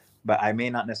 but I may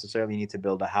not necessarily need to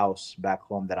build a house back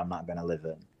home that I'm not going to live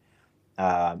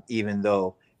in. Even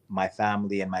though my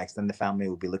family and my extended family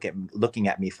will be looking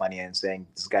at me funny and saying,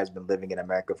 this guy's been living in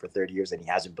America for 30 years and he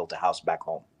hasn't built a house back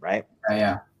home, right?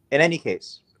 Yeah. In any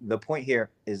case, the point here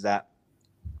is that,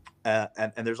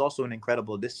 and there's also an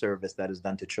incredible disservice that is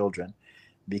done to children,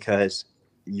 because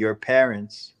your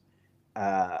parents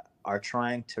are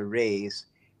trying to raise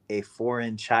a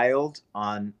foreign child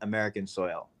on American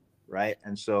soil, right?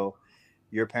 And so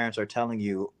your parents are telling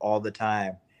you all the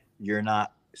time, you're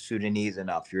not Sudanese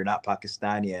enough, you're not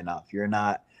Pakistani enough, you're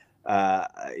not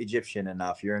Egyptian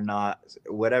enough, you're not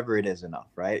whatever it is enough,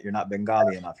 right? You're not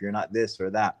Bengali enough, you're not this or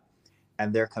that.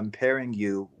 And they're comparing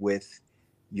you with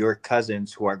your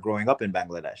cousins who are growing up in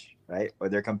Bangladesh, right? Or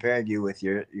they're comparing you with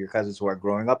your cousins who are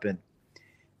growing up in,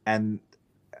 and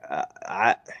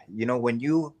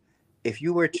if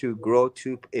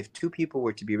two people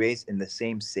were to be raised in the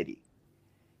same city,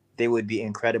 they would be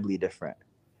incredibly different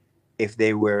if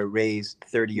they were raised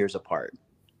 30 years apart.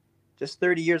 Just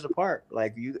 30 years apart.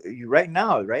 Like you right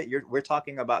now, right? We're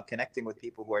talking about connecting with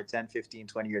people who are 10, 15,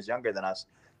 20 years younger than us,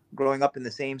 growing up in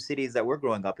the same cities that we're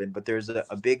growing up in. But there's a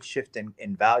big shift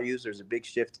in values. There's a big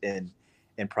shift in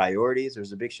priorities.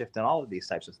 There's a big shift in all of these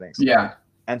types of things. Yeah.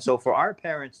 And so for our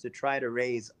parents to try to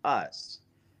raise us,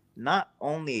 not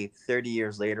only 30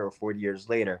 years later or 40 years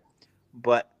later,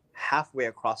 but halfway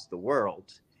across the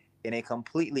world, in a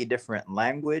completely different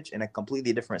language, in a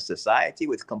completely different society,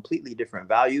 with completely different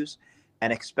values,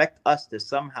 and expect us to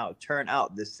somehow turn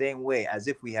out the same way as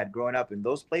if we had grown up in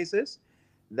those places,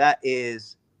 that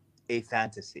is a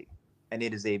fantasy. And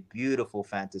it is a beautiful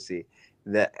fantasy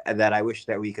that I wish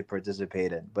that we could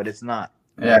participate in, but it's not.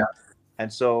 Yeah.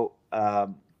 And so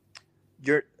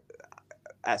you're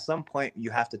at some point, you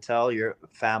have to tell your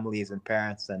families and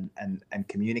parents and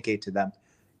communicate to them,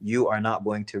 you are not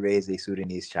going to raise a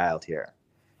Sudanese child here.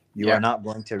 You are not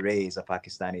going to raise a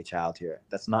Pakistani child here.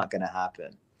 That's not going to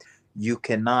happen. You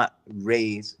cannot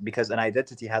raise, because an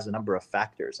identity has a number of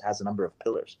factors, has a number of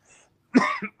pillars.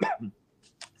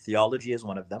 Theology is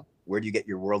one of them. Where do you get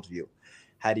your worldview?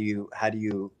 How do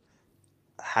you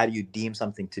how do you deem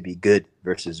something to be good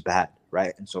versus bad,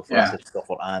 right? And so for us, it's the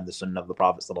Quran, the Sunnah of the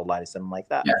Prophet sallallahu alaihi wasallam, like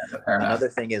that. Another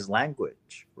thing is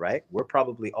language, right? We're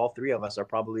probably, all three of us are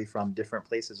probably from different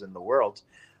places in the world,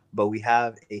 but we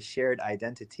have a shared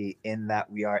identity in that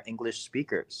we are English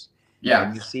speakers.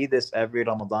 And you see this every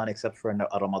Ramadan, except for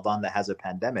a Ramadan that has a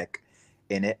pandemic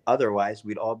in it. Otherwise,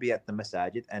 we'd all be at the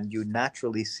masajid, and you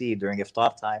naturally see during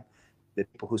iftar time, the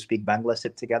people who speak Bangla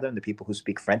sit together, and the people who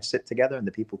speak French sit together, and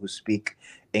the people who speak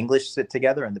English sit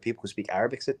together, and the people who speak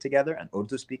Arabic sit together, and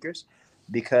Urdu speakers,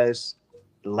 because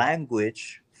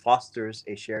language fosters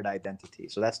a shared identity.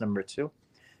 So that's number two.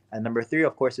 And number three,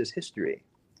 of course, is history.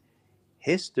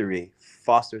 History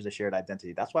fosters a shared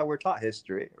identity. That's why we're taught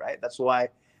history, right? That's why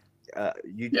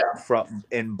from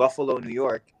in Buffalo, New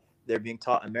York, they're being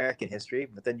taught American history,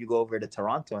 but then you go over to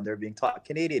Toronto and they're being taught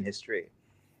Canadian history.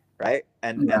 Right.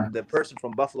 And the person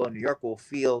from Buffalo, New York will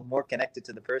feel more connected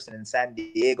to the person in San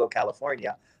Diego,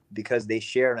 California, because they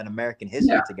share an American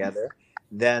history together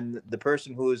than the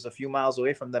person who is a few miles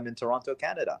away from them in Toronto,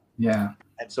 Canada. And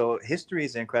so history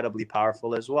is incredibly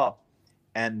powerful as well.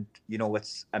 And, you know,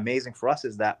 what's amazing for us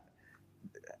is that,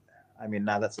 I mean,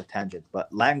 now that's a tangent,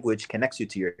 but language connects you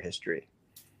to your history.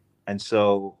 And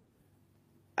so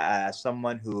as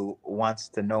someone who wants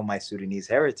to know my Sudanese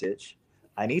heritage,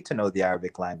 I need to know the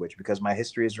Arabic language because my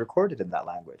history is recorded in that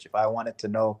language. If I wanted to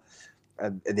know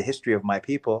the history of my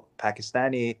people,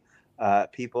 Pakistani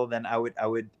people, then I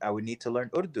would need to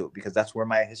learn Urdu because that's where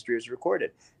my history is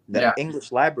recorded. The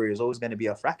English library is always going to be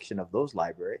a fraction of those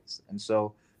libraries, and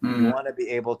so you want to be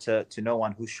able to know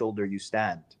on whose shoulder you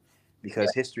stand,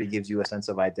 because history gives you a sense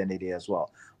of identity as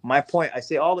well. My point, I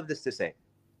say all of this to say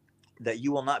that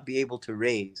you will not be able to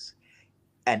raise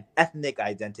an ethnic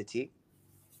identity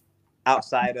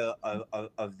outside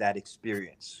of that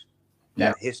experience,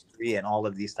 that history and all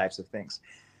of these types of things.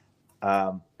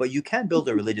 But you can build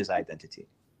a religious identity.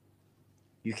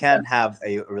 You can have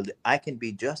I can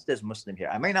be just as Muslim here.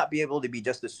 I may not be able to be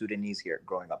just as Sudanese here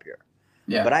growing up here,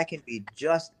 but I can be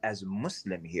just as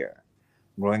Muslim here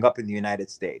growing up in the United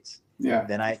States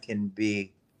than I can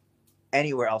be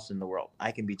anywhere else in the world.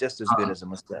 I can be just as good as a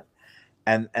Muslim.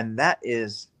 And that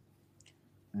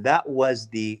was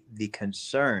the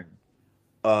concern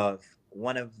of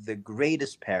one of the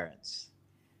greatest parents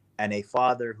and a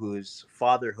father whose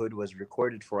fatherhood was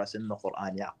recorded for us in the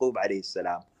Quran, Yaqub alayhi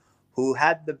salam, who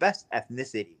had the best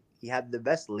ethnicity. He had the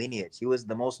best lineage. He was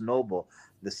the most noble,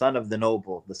 the son of the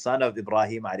noble, the son of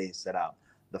Ibrahim alayhi salam,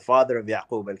 the father of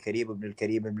Yaqub, al-Karim ibn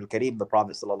al-Karim ibn al-Karim, the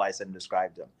Prophet sallallahu alaihi wasallam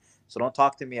described him. So don't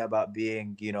talk to me about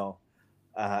being, you know,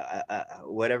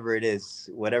 whatever it is,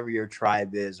 whatever your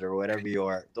tribe is, or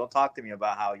whatever don't talk to me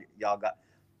about how y'all got.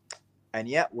 And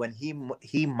yet when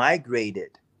he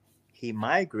migrated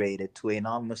to a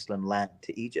non-Muslim land,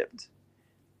 to Egypt,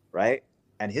 right?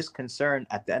 And his concern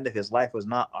at the end of his life was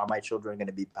not, are my children going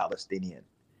to be Palestinian?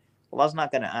 Allah's not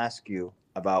going to ask you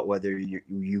about whether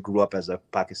you grew up as a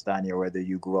Pakistani or whether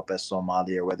you grew up as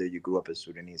Somali or whether you grew up as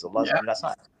Sudanese. That's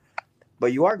not.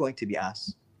 But you are going to be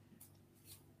asked,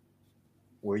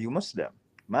 were you Muslim?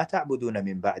 ما تعبدون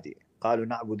من بعدي قالوا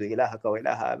نعبد إلهك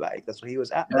وإله آبائك. That's what he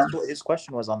was at. That's what his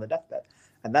question was on the deathbed.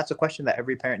 And that's a question that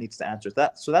every parent needs to answer.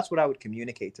 So that's what I would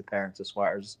communicate to parents as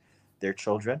far as their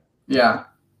children.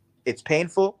 It's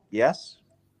painful, yes.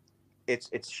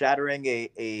 It's shattering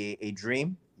a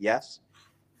dream, yes.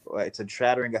 It's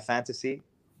shattering a fantasy,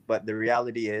 but the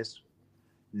reality is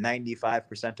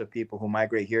 95% of people who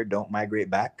migrate here don't migrate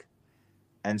back.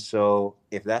 And so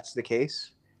if that's the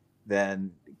case,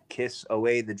 then kiss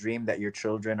away the dream that your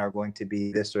children are going to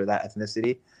be this or that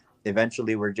ethnicity.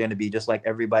 Eventually, we're going to be just like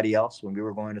everybody else. When we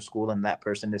were going to school and that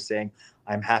person is saying,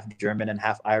 I'm half German and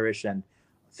half Irish and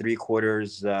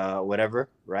 3/4 whatever,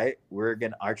 right?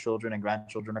 Our children and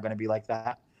grandchildren are going to be like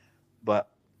that. But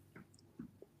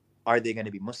are they going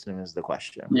to be Muslim is the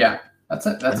question.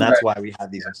 That's why we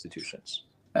have these institutions.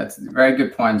 That's a very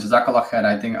good point. Jazakallah khair.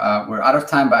 I think we're out of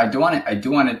time, but I do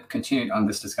want to continue on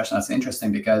this discussion. That's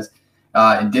interesting because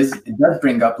it does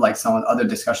bring up like some other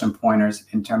discussion pointers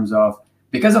in terms of,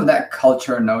 because of that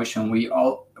culture notion,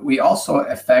 we also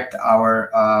affect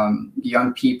our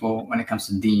young people when it comes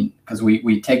to deen, because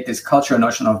we take this cultural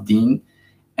notion of deen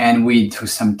and we do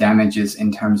some damages in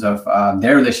terms of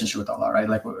their relationship with Allah, right?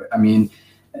 Like, I mean,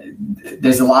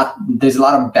 there's a lot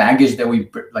of baggage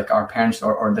that our parents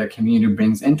or the community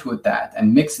brings into that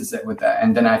and mixes it with that,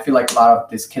 and then I feel like a lot of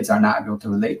these kids are not able to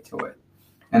relate to it.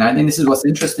 And I think this is what's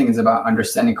interesting, is about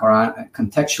understanding Quran,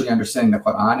 contextually understanding the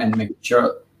Quran, and making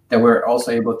sure that we're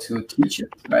also able to teach it,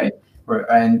 right?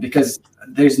 And because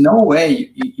there's no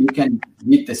way you can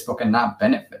read this book and not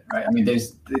benefit, right? I mean,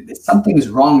 there's something is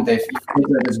wrong if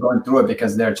people are just going through it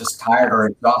because they're just tired or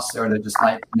exhausted or they're just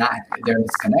like not, they're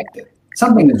disconnected.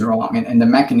 Something is wrong in the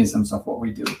mechanisms of what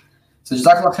we do. So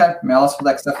Jazakallah khair. May Allah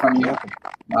accept from you.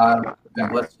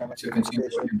 Bless you to continue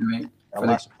what you're doing.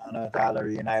 Allah subhanahu wa ta'ala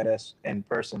reunite us in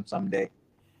person someday.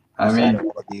 I mean,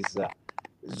 all these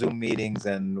Zoom meetings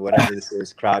and whatever this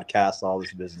is, crowdcast, all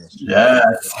this business.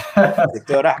 Yes.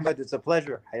 Dr. Ahmed, it's a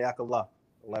pleasure. Hayak Allah.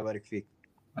 Allah barik feek.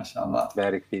 MashaAllah.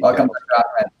 Barik feek. Welcome,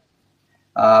 Dr.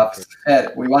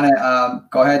 Ahmed. We want to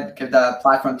go ahead, give the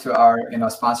platform to our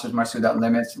sponsors, Mercy Without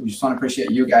Limits. We just want to appreciate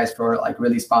you guys for like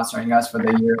really sponsoring us for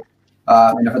the year,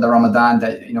 for the Ramadan,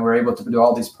 that we're able to do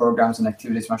all these programs and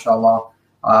activities, mashallah.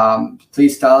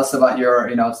 Please tell us about your,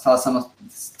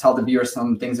 tell the viewers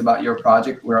some things about your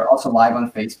project. We're also live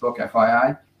on Facebook,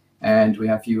 FYI, and we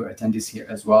have a few attendees here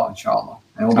as well, inshallah.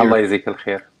 And we'll Allah يجزيك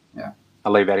الخير. Yeah.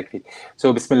 Allah يبارك فيك.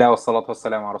 So, Bismillah wa salatu wa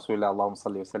salam ala Rasulillah. Allahumma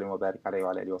salli wa sallim wa barik alayhi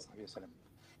wa alihi wa sahbihi wa sallam.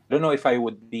 I don't know if I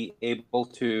would be able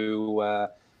to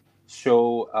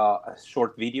show a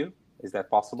short video. Is that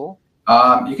possible?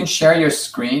 You can share your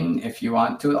screen if you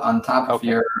want to on top of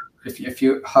your. If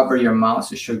you hover your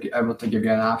mouse, it should be able to give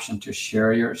you an option to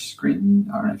share your screen.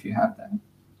 I don't know if you have that.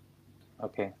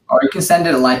 Okay. Or you can send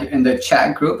it like in the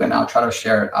chat group, and I'll try to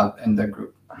share it out in the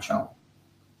group. Inshallah.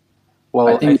 Well,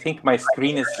 I think my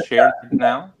screen is shared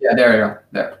now. Yeah, there you go.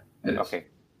 There it is. Okay.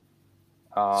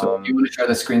 So if you want to share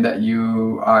the screen that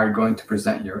you are going to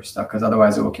present your stuff, because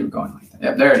otherwise it will keep going like that.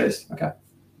 Yep, there it is. Okay.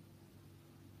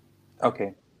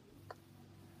 Okay.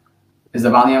 Is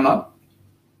the volume up?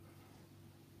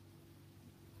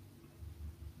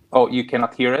 Oh, you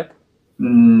cannot hear it?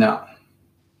 No.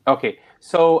 Okay,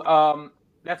 so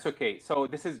that's okay. So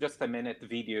this is just a minute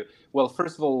video. Well,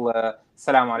 first of all,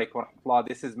 Assalamu alaikum wa rahmatullah.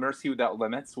 This is Mercy Without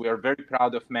Limits. We are very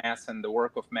proud of MAS and the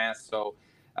work of MAS. So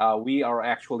we are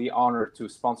actually honored to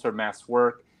sponsor MAS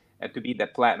work and to be the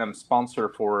platinum sponsor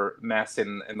for MAS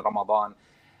in Ramadan.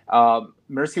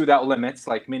 Mercy Without Limits,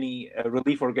 like many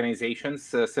relief organizations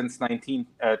since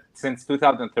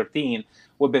 2013,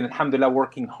 we've been, alhamdulillah,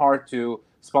 working hard to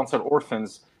sponsor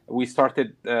orphans. We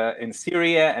started in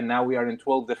Syria, and now we are in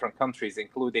 12 different countries,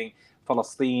 including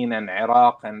Palestine and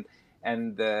Iraq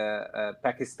and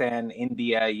Pakistan,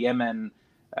 India, Yemen,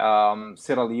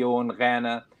 Sierra Leone,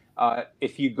 Ghana.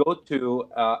 If you go to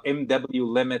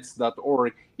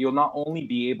mwlimits.org, you'll not only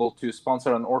be able to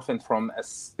sponsor an orphan from a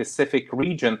specific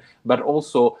region, but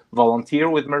also volunteer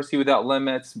with Mercy Without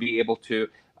Limits, be able to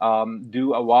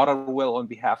do a water well on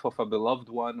behalf of a beloved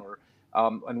one, or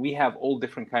and we have all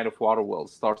different kind of water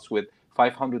wells. Starts with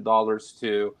 $500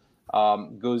 to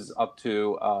goes up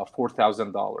to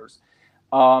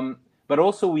 $4,000. But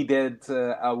also we did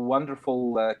a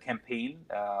wonderful campaign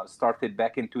started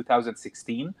back in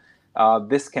 2016.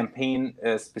 This campaign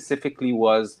specifically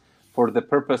was for the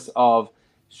purpose of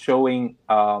showing.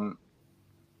 Can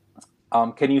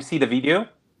you see the video?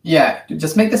 Yeah,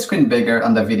 just make the screen bigger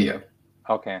on the video.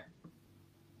 Okay.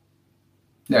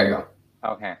 There you go.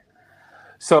 Okay.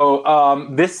 So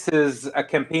this is a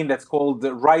campaign that's called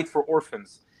Ride for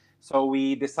Orphans. So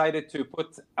we decided to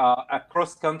put a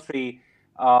cross-country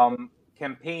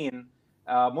campaign,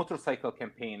 motorcycle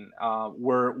campaign,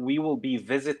 where we will be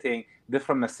visiting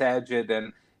different masajid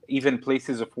and even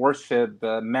places of worship,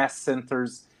 mass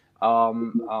centers,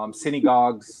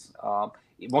 synagogues,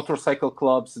 motorcycle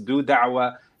clubs, do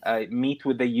da'wah, meet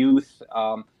with the youth,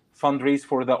 fundraise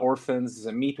for the orphans,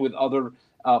 meet with other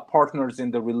partners in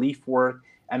the relief work.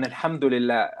 And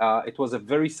alhamdulillah, it was a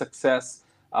very success.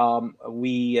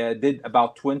 We did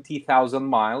about 20,000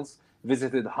 miles,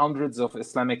 visited hundreds of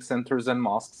Islamic centers and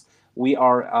mosques. We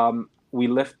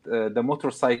left the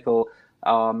motorcycle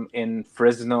in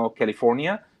Fresno,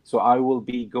 California. So I will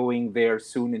be going there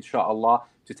soon, inshallah,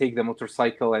 to take the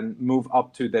motorcycle and move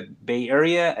up to the Bay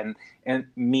Area and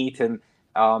meet and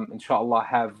inshallah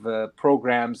have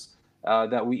programs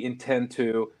that we intend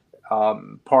to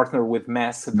partner with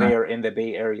MAS there in the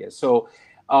Bay Area. So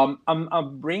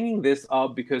I'm bringing this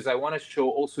up because I want to show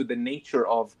also the nature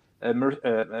of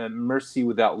Mercy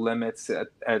Without Limits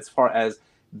as far as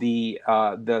the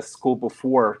scope of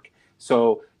work.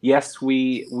 So yes,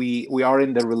 we are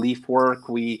in the relief work.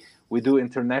 We do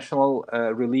international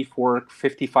relief work,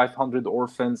 5,500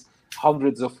 orphans,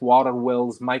 hundreds of water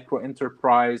wells, micro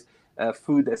enterprise,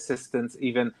 food assistance,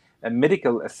 even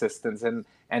medical assistance,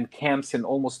 and camps in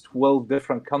almost 12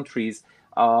 different countries.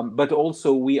 But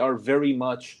also we are very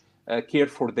much care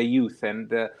for the youth.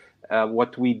 And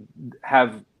what we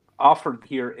have offered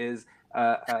here is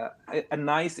a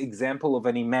nice example of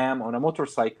an imam on a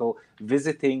motorcycle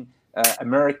visiting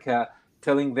America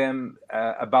telling them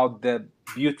about the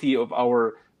beauty of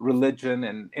our religion,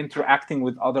 and interacting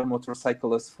with other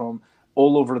motorcyclists from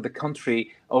all over the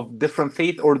country of different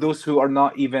faith, or those who are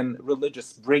not even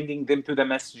religious, bringing them to the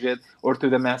masjid or to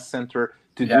the mass center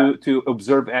to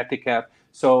observe i'tikaf.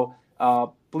 So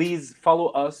please follow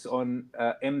us on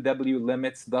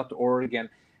mwlimits.org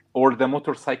or the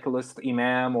Motorcyclist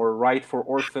Imam or Ride for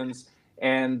Orphans,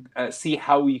 and see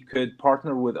how we could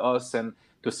partner with us and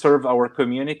to serve our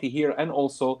community here, and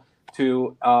also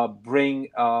to bring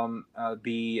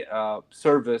the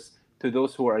service to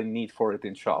those who are in need for it,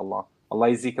 inshallah. Allah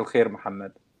yajzik al-khair,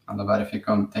 Muhammad. Allah barik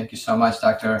fikum. Thank you so much,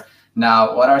 Doctor.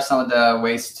 Now, what are some of the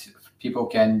ways people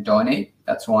can donate?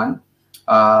 That's one.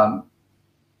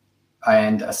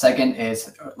 And a second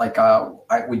is like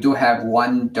we do have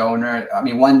one donor. I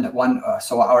mean,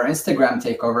 so our Instagram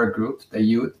takeover group, the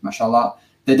youth, mashallah,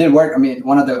 they did work. I mean,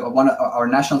 our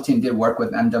national team did work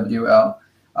with MWL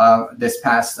this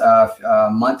past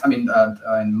month. I mean,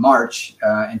 in March,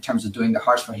 in terms of doing the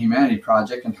Hearts for Humanity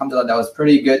project. And alhamdulillah, that was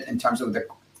pretty good in terms of the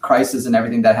crisis and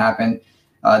everything that happened.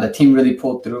 The team really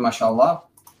pulled through, mashallah.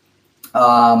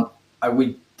 So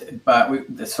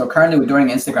currently we're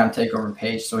doing an Instagram takeover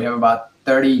page. So we have about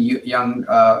 30 young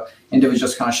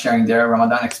individuals kind of sharing their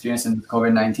Ramadan experience in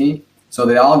COVID-19. So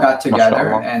they all got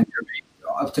together and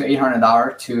up to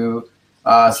 $800 to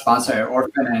sponsor an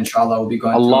orphan, and inshallah we'll be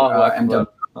going to MW.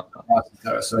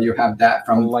 So you have that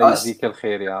from us. You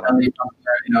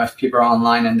know, if people are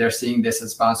online and they're seeing this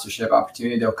as sponsorship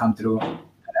opportunity, they'll come through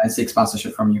and seek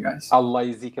sponsorship from you guys. Allah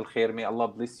yajzik al-khair. May Allah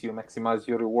bless you, maximize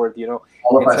your reward. You know,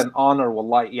 it's an honor,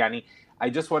 wallahi. Yani, I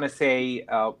just want to say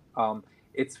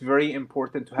it's very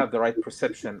important to have the right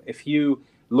perception. If you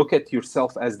look at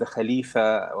yourself as the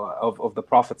Khalifa of the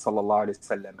Prophet sallallahu alaihi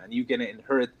wasallam, and you're going to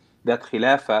inherit that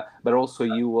Khilafah, but also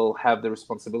you will have the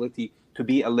responsibility to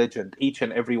be a legend. Each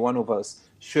and every one of us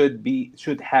should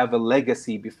have a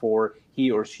legacy before he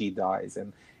or she dies.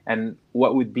 And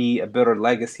what would be a better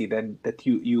legacy than that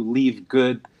you leave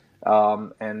good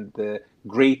and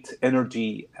great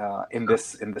energy in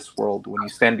this world. When you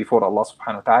stand before Allah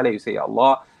subhanahu wa ta'ala, you say,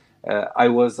 Allah, I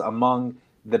was among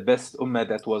the best ummah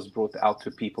that was brought out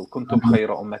to people. Kuntum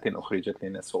khayra ummatin ukhrijat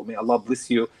linnas. So may Allah bless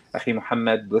you, Akhi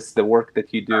Muhammad, bless the work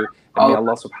that you do, and may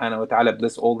Allah subhanahu wa ta'ala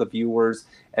bless all the viewers.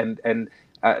 And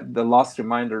the last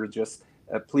reminder, just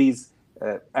please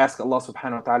ask Allah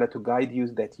subhanahu wa ta'ala to guide you,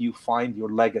 that you find your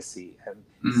legacy, and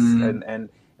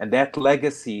that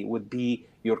legacy would be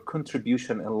your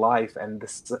contribution in life, and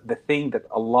the thing that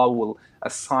Allah will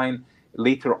assign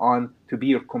later on to be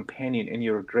your companion in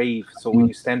your grave. So when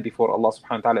you stand before Allah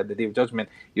subhanahu wa ta'ala at the day of judgment,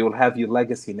 you will have your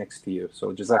legacy next to you.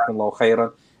 So Jazakumullahu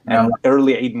khairan, and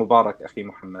early Eid Mubarak, Akhi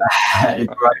Muhammad. Eid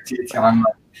Mubarak to you,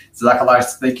 Jazakallah.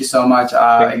 Thank you so much.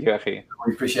 Thank you, Akhi.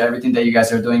 We appreciate everything that you guys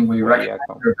are doing. We recognize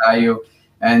your value,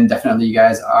 and definitely you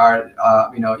guys are,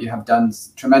 you have done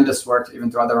tremendous work even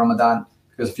throughout the Ramadan,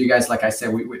 because if you guys, like I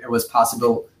said, it was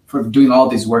possible for doing all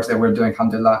these works that we're doing,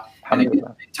 alhamdulillah. And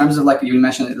in terms of, like you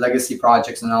mentioned, legacy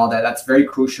projects and all that, that's very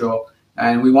crucial.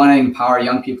 And we want to empower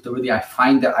young people to really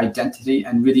find their identity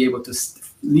and really able to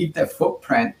leave their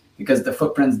footprint, because the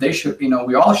footprints they should,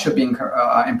 we all should be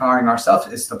empowering ourselves.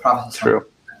 It's the Prophet. True.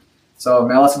 So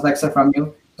may Allah accept from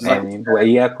you. Thank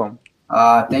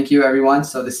you, everyone.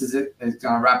 So this is it. It's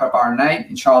going to wrap up our night.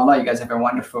 Inshallah, you guys have a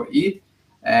wonderful Eid.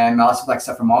 And may Allah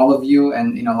accept from all of you.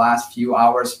 And last few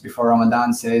hours before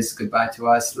Ramadan says goodbye to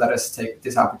us. Let us take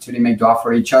this opportunity, make dua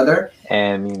for each other,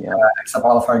 and accept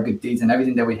all of our good deeds and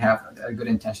everything that we have a good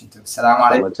intention to. Assalamu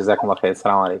alaikum. Jazakumullah khair.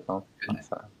 Assalamu alaikum.